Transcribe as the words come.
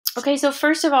Okay, so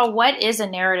first of all, what is a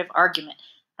narrative argument?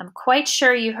 I'm quite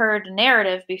sure you heard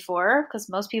narrative before because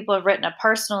most people have written a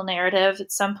personal narrative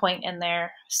at some point in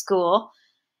their school.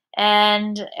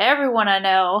 And everyone I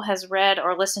know has read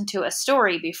or listened to a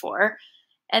story before.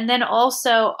 And then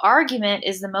also, argument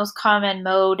is the most common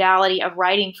modality of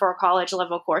writing for college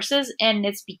level courses, and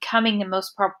it's becoming the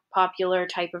most popular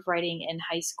type of writing in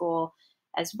high school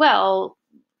as well,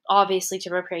 obviously, to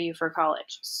prepare you for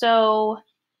college. So,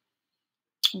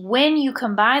 when you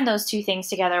combine those two things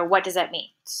together, what does that mean?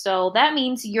 So, that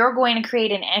means you're going to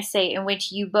create an essay in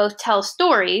which you both tell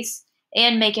stories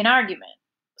and make an argument.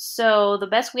 So, the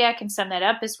best way I can sum that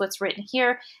up is what's written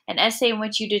here: an essay in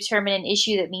which you determine an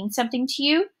issue that means something to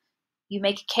you. You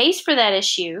make a case for that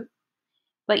issue,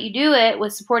 but you do it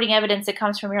with supporting evidence that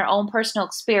comes from your own personal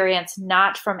experience,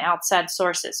 not from outside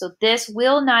sources. So, this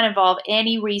will not involve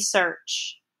any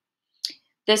research.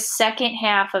 The second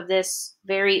half of this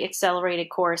very accelerated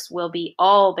course will be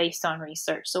all based on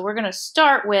research. So, we're going to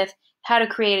start with how to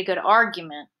create a good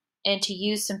argument and to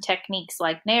use some techniques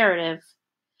like narrative.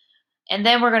 And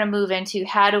then we're going to move into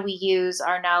how do we use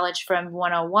our knowledge from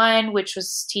 101, which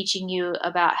was teaching you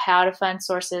about how to find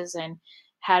sources and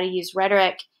how to use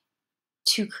rhetoric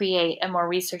to create a more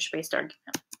research-based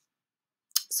argument.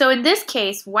 So in this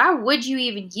case, why would you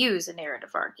even use a narrative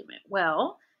argument?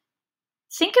 Well,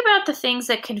 think about the things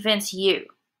that convince you.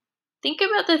 Think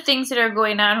about the things that are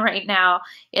going on right now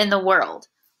in the world.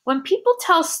 When people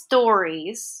tell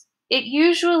stories, it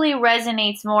usually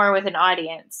resonates more with an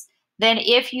audience than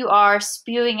if you are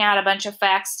spewing out a bunch of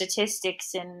facts,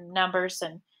 statistics, and numbers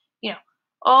and,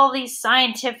 all these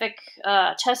scientific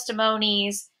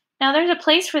testimonies. Now, there's a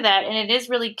place for that, and it is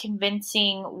really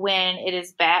convincing when it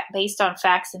is based on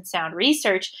facts and sound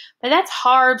research, but that's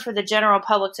hard for the general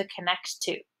public to connect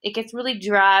to. It gets really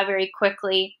dry very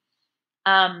quickly.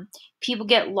 People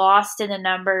get lost in the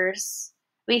numbers.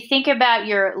 We think about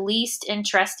your least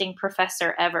interesting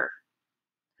professor ever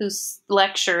who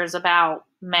lectures about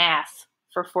math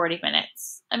for 40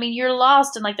 minutes. I mean, you're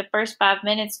lost in like the first 5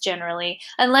 minutes generally,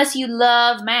 unless you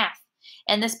love math.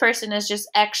 And this person is just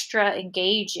extra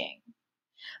engaging.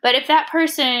 But if that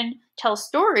person tells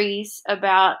stories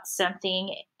about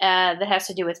something that has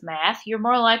to do with math, you're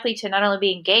more likely to not only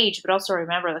be engaged, but also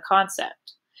remember the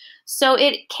concept. So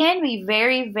it can be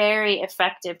very, very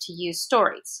effective to use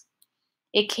stories.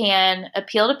 It can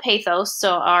appeal to pathos,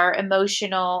 so our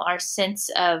sense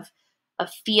of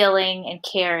feeling and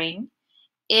caring.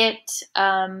 It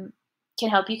can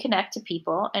help you connect to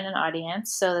people in an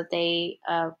audience so that they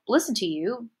listen to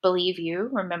you, believe you,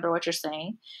 remember what you're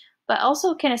saying, but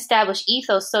also can establish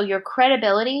ethos, so your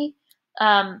credibility.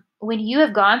 When you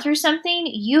have gone through something,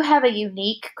 you have a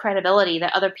unique credibility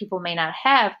that other people may not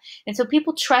have. And so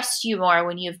people trust you more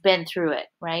when you've been through it,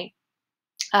 right?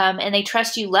 And they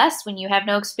trust you less when you have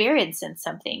no experience in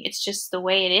something. It's just the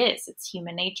way it is. It's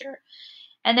human nature.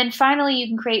 And then finally, you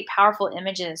can create powerful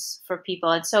images for people.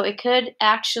 And so it could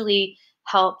actually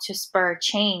help to spur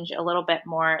change a little bit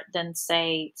more than,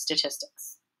 say,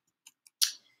 statistics.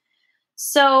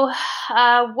 So,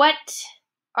 what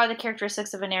are the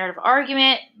characteristics of a narrative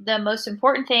argument? The most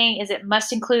important thing is it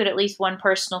must include at least one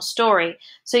personal story.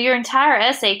 So your entire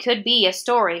essay could be a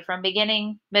story from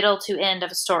beginning, middle to end of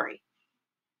a story.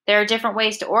 There are different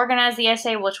ways to organize the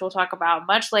essay, which we'll talk about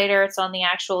much later. It's on the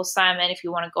actual assignment if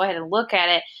you want to go ahead and look at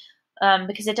it,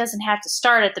 because it doesn't have to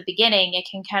start at the beginning. It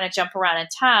can kind of jump around in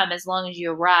time as long as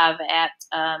you arrive at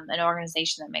an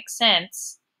organization that makes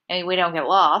sense and we don't get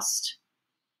lost.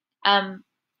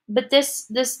 But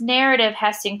this narrative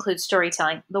has to include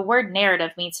storytelling. The word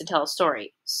narrative means to tell a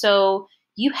story. So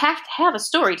you have to have a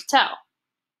story to tell.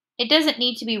 It doesn't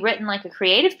need to be written like a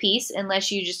creative piece unless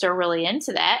you just are really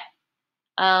into that.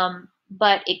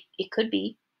 But it could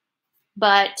be.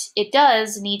 But it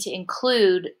does need to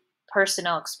include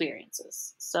personal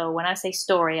experiences. So when I say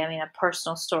story, I mean a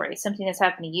personal story. Something that's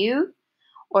happened to you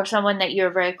or someone that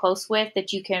you're very close with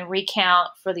that you can recount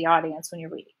for the audience when you're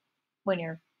reading, when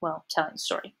you're, telling the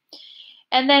story.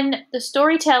 And then the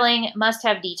storytelling must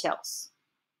have details.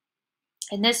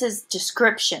 And this is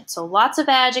description. So lots of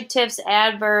adjectives,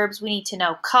 adverbs. We need to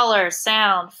know color,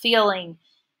 sound, feeling,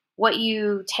 what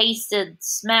you tasted,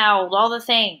 smelled, all the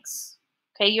things.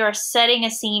 Okay, you are setting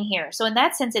a scene here. So in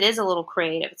that sense, it is a little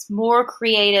creative. It's more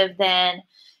creative than,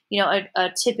 a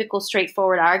typical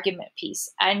straightforward argument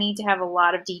piece. I need to have a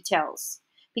lot of details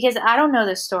because I don't know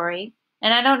this story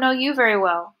and I don't know you very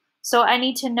well. So I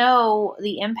need to know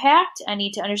the impact. I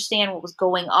need to understand what was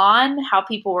going on, how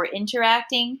people were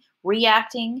interacting,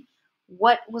 reacting,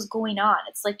 what was going on.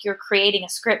 It's like you're creating a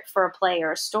script for a play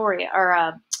or a story or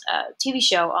a TV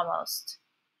show almost.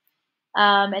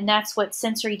 And that's what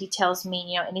sensory details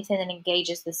mean, anything that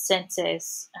engages the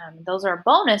senses. Those are a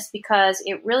bonus because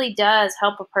it really does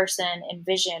help a person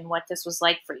envision what this was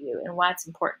like for you and why it's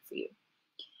important for you.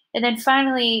 And then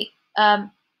finally,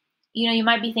 you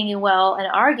might be thinking, well, an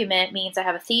argument means I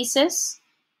have a thesis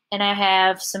and I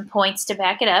have some points to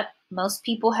back it up. Most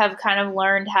people have kind of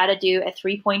learned how to do a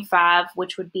 3.5,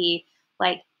 which would be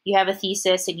like you have a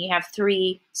thesis and you have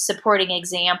 3 supporting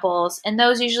examples, and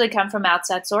those usually come from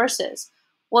outside sources.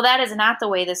 Well, that is not the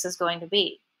way this is going to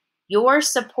be. Your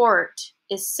support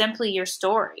is simply your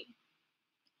story.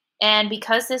 And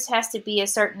because this has to be a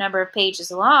certain number of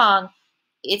pages long,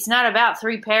 it's not about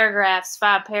 3 paragraphs,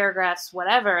 5 paragraphs,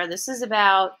 whatever. This is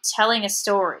about telling a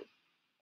story.